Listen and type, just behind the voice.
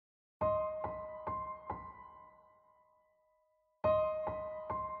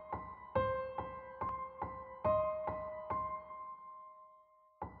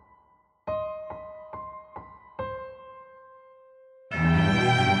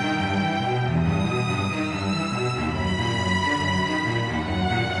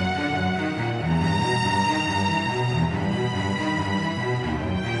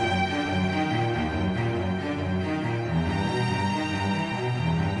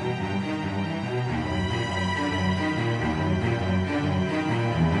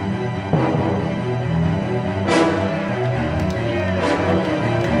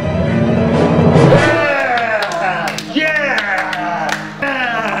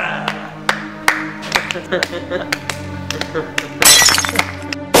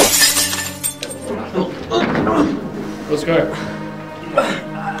Let's go.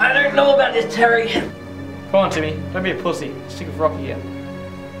 I don't know about this, Terry. Come on, Timmy. Don't be a pussy. Stick with Rocky here.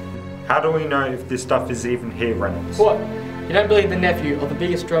 How do we know if this stuff is even here, Reynolds? What? You don't believe the nephew of the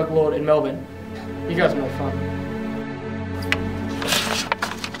biggest drug lord in Melbourne? You guys are no fun.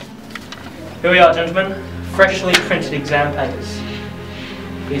 Here we are, gentlemen. Freshly printed exam papers.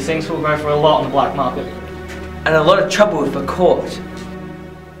 These things will go for a lot on the black market. And a lot of trouble with the court.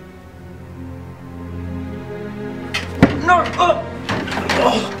 No! Oh!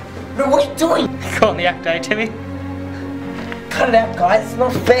 No, what are you doing? Caught in the act, eh, Timmy? Cut it out, guys. It's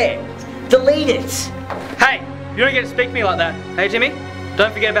not fair. Delete it. Hey! You don't get to speak to me like that. Hey, Timmy?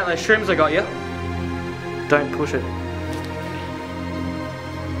 Don't forget about those shrooms I got you. Don't push it.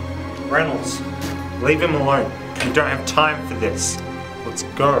 Reynolds, leave him alone. We don't have time for this. Let's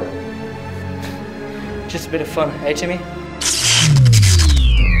go. Just a bit of fun, eh, Timmy?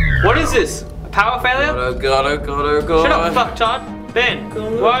 What is this? A power failure? Oh god, oh god, oh god. Shut up, fucktard. Ben,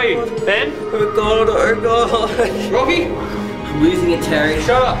 where are you? Ben? Oh god, oh god. Rocky? I'm losing it, Terry.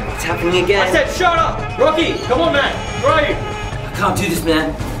 Shut up. It's happening again. I said shut up. Rocky, come on, man. Where are you? I can't do this,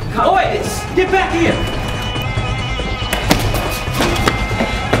 man. I can't Oi, do this. get back here.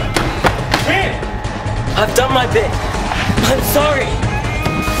 Ben! I've done my bit. I'm sorry.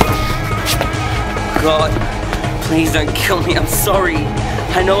 God, please don't kill me. I'm sorry.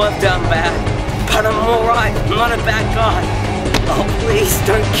 I know I've done bad, but I'm alright. I'm not a bad guy. Oh, please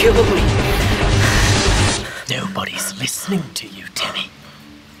don't kill me. Nobody's listening to you, Timmy.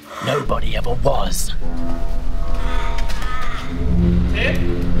 Nobody ever was. Tim?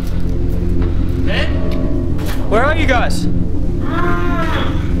 Ben? Where are you guys?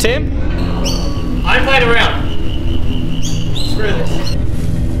 Tim? I'm playing around. Screw this.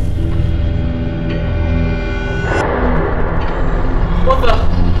 What the?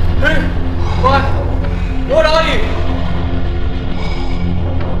 Who? What? What are you?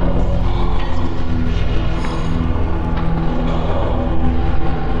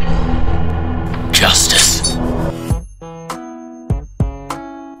 Justice.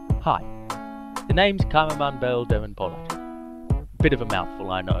 Hi. The name's Kamaman Bel Devon Pollard. Bit of a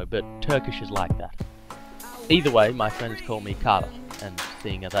mouthful, I know, but Turkish is like that. Either way, my friends call me Carla, and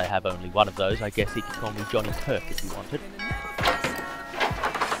seeing as I have only one of those, I guess he could call me Johnny Turk if he wanted.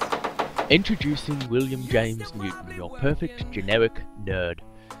 Introducing William James Newton, your perfect generic nerd.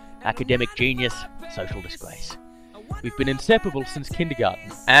 Academic genius, social disgrace. We've been inseparable since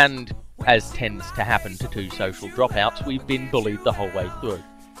kindergarten, and, as tends to happen to two social dropouts, we've been bullied the whole way through.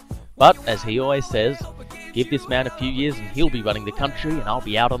 But, as he always says, give this man a few years and he'll be running the country and I'll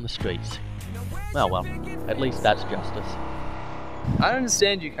be out on the streets. Well, at least that's justice. I don't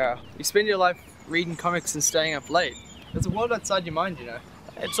understand you, Carl. You spend your life reading comics and staying up late. There's a world outside your mind, you know.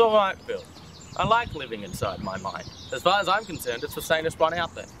 It's alright, Bill. I like living inside my mind. As far as I'm concerned, it's the sanest one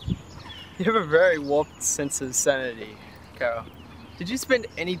out there. You have a very warped sense of sanity, Carol. Did you spend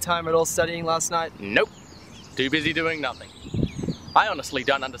any time at all studying last night? Nope. Too busy doing nothing. I honestly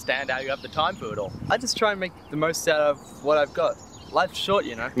don't understand how you have the time for it all. I just try and make the most out of what I've got. Life's short,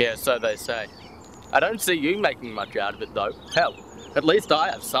 you know. Yeah, so they say. I don't see you making much out of it, though. Hell, at least I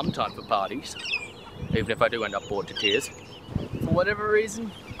have some time for parties. Even if I do end up bored to tears. For whatever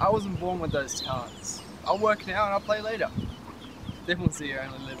reason, I wasn't born with those talents. I'll work now and I'll play later. Definitely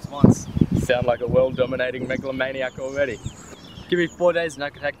only lives once. Sound like a world-dominating megalomaniac already. Give me 4 days and I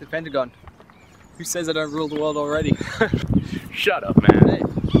can hack the Pentagon. Who says I don't rule the world already? Shut up, man. Hey,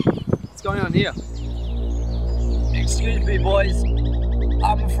 what's going on here? Excuse me, boys.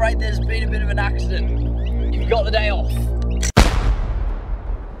 I'm afraid there's been a bit of an accident. You've got the day off.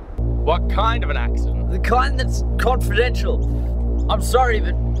 What kind of an accident? The kind that's confidential. I'm sorry,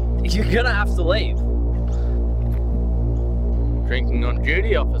 but you're gonna have to leave. Drinking on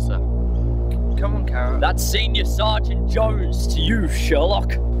duty, officer. Come on, Carol. That's Senior Sergeant Jones to you,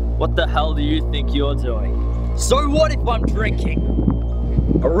 Sherlock. What the hell do you think you're doing? So what if I'm drinking?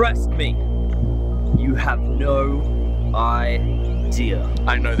 Arrest me. You have no idea.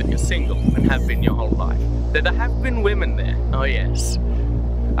 I know that you're single and have been your whole life. That there have been women there. Oh yes.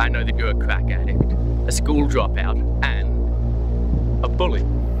 I know that you're a crack addict, a school dropout, and a bully.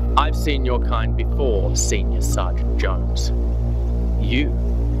 I've seen your kind before, Senior Sergeant Jones. You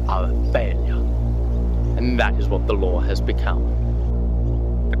are a failure. And that is what the law has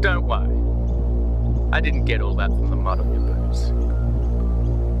become. But don't worry. I didn't get all that from the mud on your boots.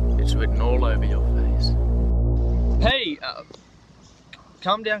 It's written all over your face. Hey,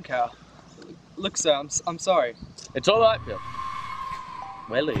 calm down, Carl. Look, sir, I'm sorry. It's all right, Bill.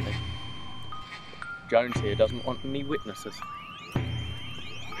 We're leaving. Jones here doesn't want any witnesses.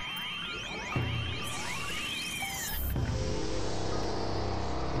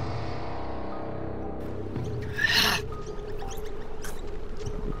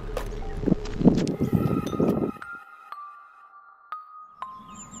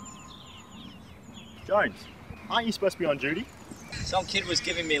 Jones, aren't you supposed to be on duty? Some kid was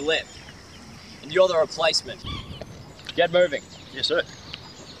giving me a lip, and you're the replacement. Get moving. Yes, sir.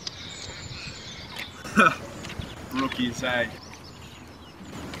 Rookies, eh?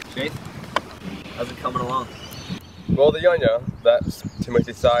 Keith, how's it coming along? Well, the Yonya, that's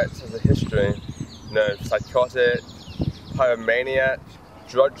Timothy Sykes, has a history. You know, psychotic, pyromaniac,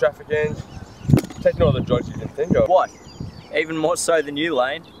 drug trafficking, taking all the drugs you can think of. What? Even more so than you,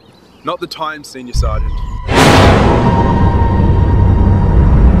 Lane? Not the time, Senior Sergeant.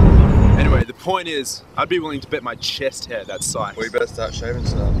 Anyway, the point is, I'd be willing to bet my chest hair that's Sykes. We better start shaving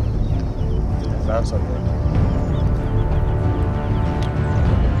stuff. I found something.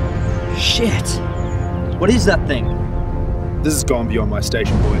 Shit! What is that thing? This has gone beyond my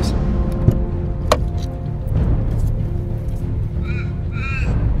station, boys.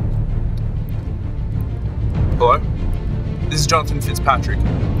 Hello? This is Jonathan Fitzpatrick.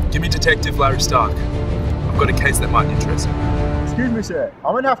 Give me Detective Larry Stark. I've got a case that might interest you. Excuse me, sir.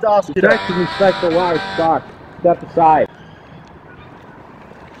 I'm gonna have to ask you. Detective Inspector Larry Stark, step aside.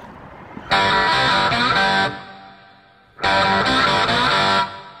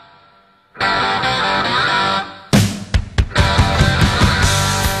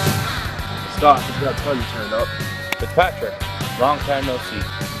 Stark, it's about time you turned up. Fitzpatrick, long time no see.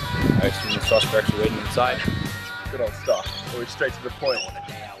 I assume the suspects are waiting inside. Good old Stark. Always straight to the point.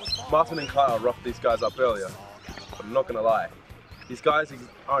 Martin and Kyle roughed these guys up earlier. But I'm not gonna lie. These guys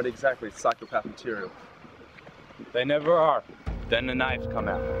aren't exactly psychopath material. They never are. Then the knives come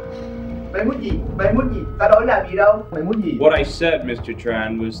out. What I said, Mr.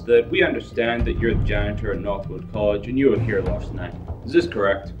 Tran, was that we understand that you're the janitor at Northwood College and you were here last night. Is this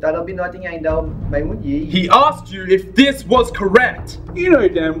correct? He asked you if this was correct. You know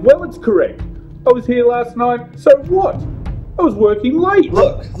damn well it's correct. I was here last night, so what? I was working late.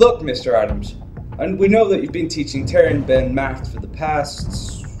 Look, Mr. Adams. And we know that you've been teaching Terry and Ben math for the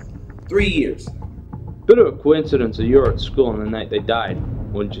past 3 years. Bit of a coincidence that you were at school on the night they died,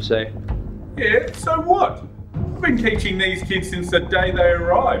 wouldn't you say? Yeah, so what? I've been teaching these kids since the day they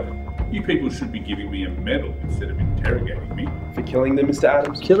arrived. You people should be giving me a medal instead of interrogating me. For killing them, Mr.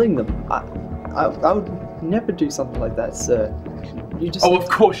 Adams? Killing them? I would never do something like that, sir. You just... Oh, of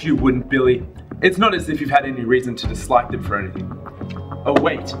course you wouldn't, Billy. It's not as if you've had any reason to dislike them for anything. Oh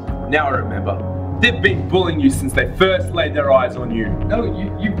wait, now I remember. They've been bullying you since they first laid their eyes on you. No,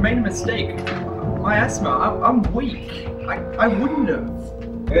 you've made a mistake. My asthma, I'm weak. I wouldn't have.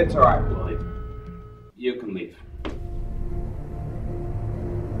 It's alright, Billy. You can leave.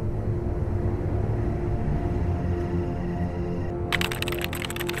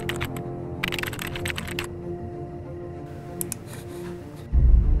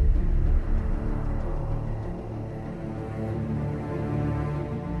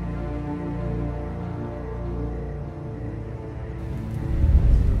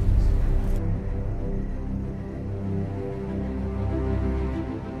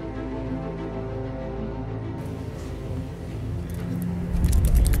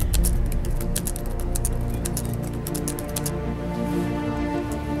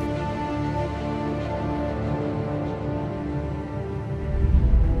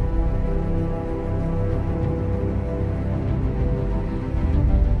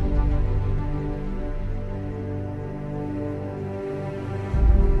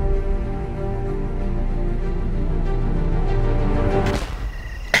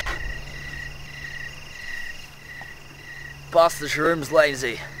 Boss, the room's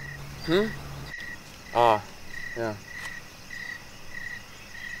lazy. Ah, yeah.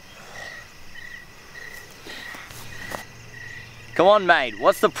 Come on, mate.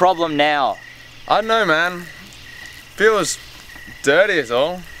 What's the problem now? I don't know, man. Feels dirty is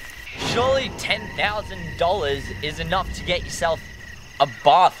all. Surely $10,000 is enough to get yourself a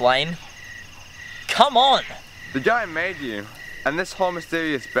bath, Lane. Come on. The guy made you, and this whole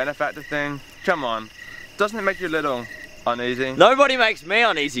mysterious benefactor thing, come on. Doesn't it make you a little uneasy? Nobody makes me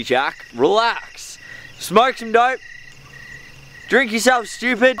uneasy, Jack. Relax. Smoke some dope. Drink yourself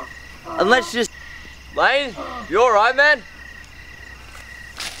stupid. And let's just... Lane, you alright, man?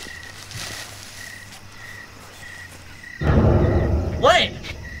 Lane!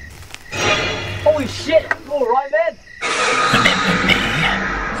 Holy shit, you alright, man?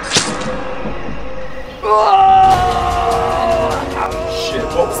 Shit,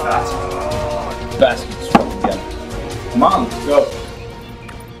 what was that? bastards together. Come on, let's go.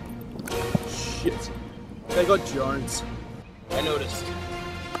 Shit. They got Jones. I noticed.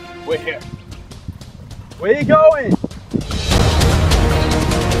 We're here. Where you going?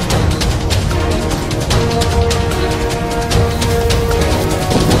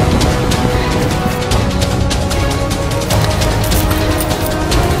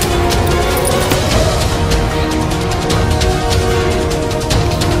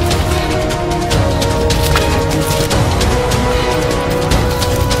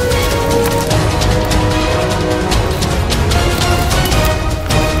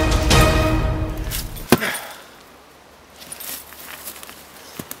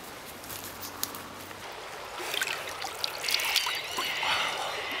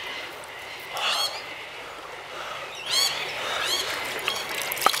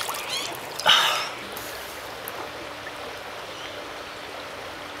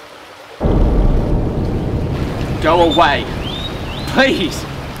 Go away. Please.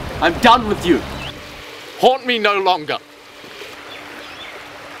 I'm done with you. Haunt me no longer.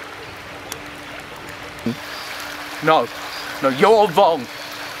 No, you're wrong.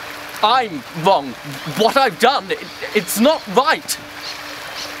 I'm wrong. What I've done, it's not right.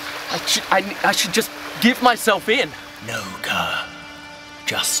 I should just give myself in. No, Car.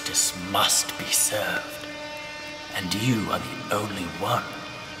 Justice must be served. And you are the only one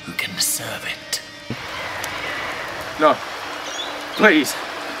who can serve it. No. Please.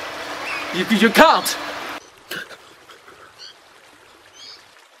 You can't.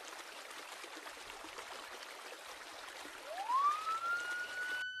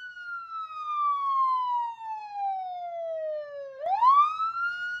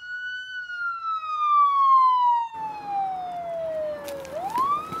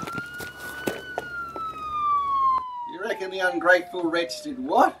 You reckon the ungrateful wretch did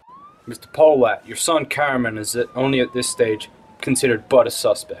what? Mr. Polat, your son Carmen is only at this stage considered but a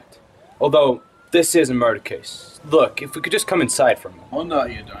suspect. Although, this is a murder case. Look, if we could just come inside for a moment. Oh no,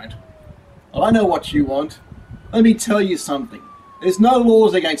 you don't. I know what you want. Let me tell you something. There's no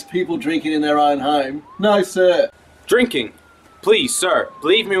laws against people drinking in their own home. No, sir. Drinking? Please, sir,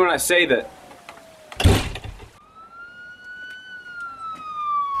 believe me when I say that.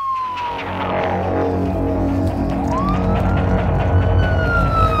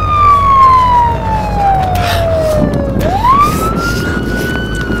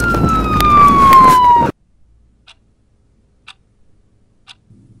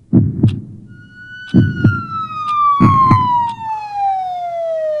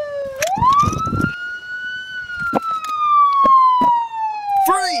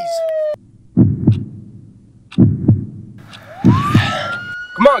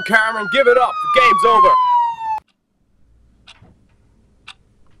 Come on, Cameron, give it up. The game's over.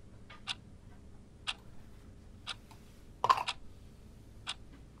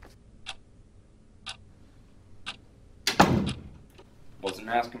 Wasn't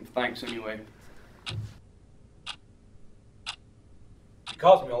asking for thanks anyway. You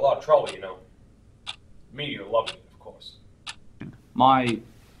caused me a lot of trouble, you know. Media loving it, of course. My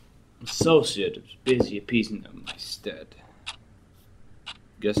associate is busy appeasing them in my stead.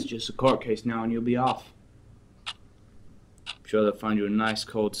 Guess it's just a court case now and you'll be off. I'm sure they'll find you a nice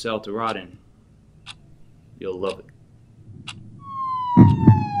cold cell to rot in. You'll love it.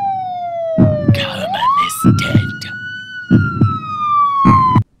 Carmen is dead.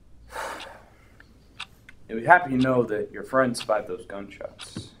 You'll be happy to know that your friend survived those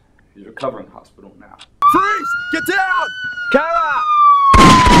gunshots. He's recovering in the hospital now. Freeze! Get down! Kara!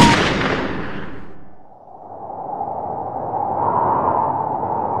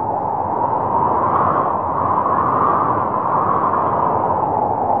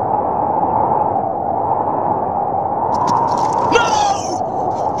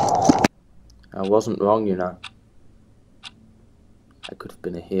 I wasn't wrong, you know. I could have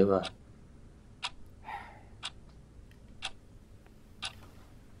been a hero.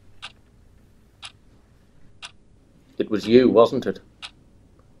 It was you, wasn't it?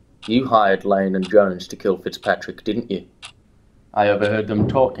 You hired Lane and Jones to kill Fitzpatrick, didn't you? I overheard them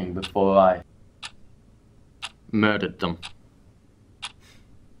talking before I murdered them.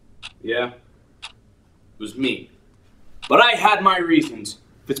 Yeah, it was me. But I had my reasons.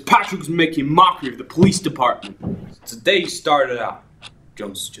 Fitzpatrick was making mockery of the police department. Since the day he started out,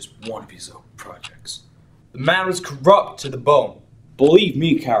 Jones was just one of his own projects. The man was corrupt to the bone. Believe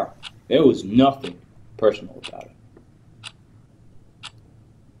me, Carol, there was nothing personal about it.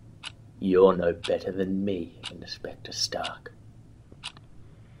 You're no better than me, Inspector Stark.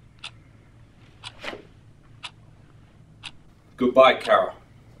 Goodbye, Carol.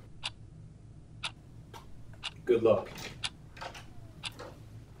 Good luck.